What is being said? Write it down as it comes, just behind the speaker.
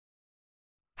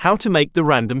How to make the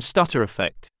random stutter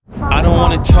effect. I don't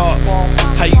wanna talk.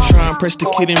 How you try and press the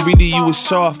kid and really you was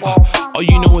soft. All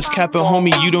you know is capping,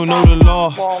 homie, you don't know the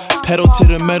law. Pedal to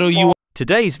the metal, you.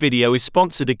 Today's video is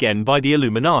sponsored again by the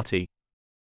Illuminati.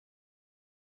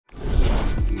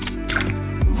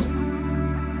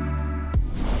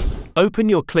 Open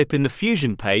your clip in the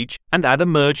Fusion page and add a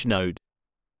merge node.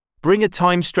 Bring a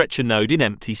time stretcher node in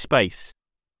empty space.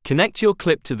 Connect your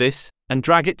clip to this and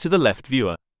drag it to the left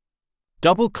viewer.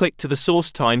 Double-click to the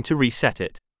source time to reset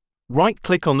it.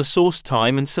 Right-click on the source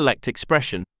time and select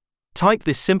expression. Type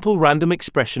this simple random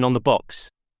expression on the box.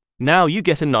 Now you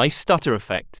get a nice stutter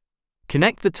effect.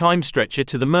 Connect the time stretcher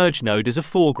to the merge node as a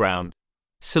foreground.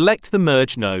 Select the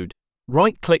merge node.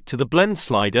 Right-click to the blend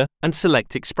slider and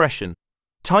select expression.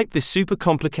 Type this super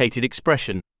complicated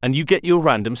expression, and you get your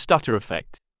random stutter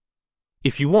effect.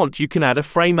 If you want, you can add a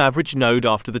frame average node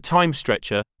after the time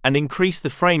stretcher and increase the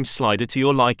frame slider to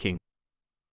your liking.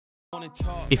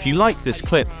 If you like this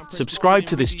clip, subscribe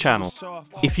to this channel.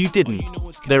 If you didn't,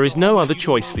 there is no other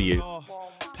choice for you.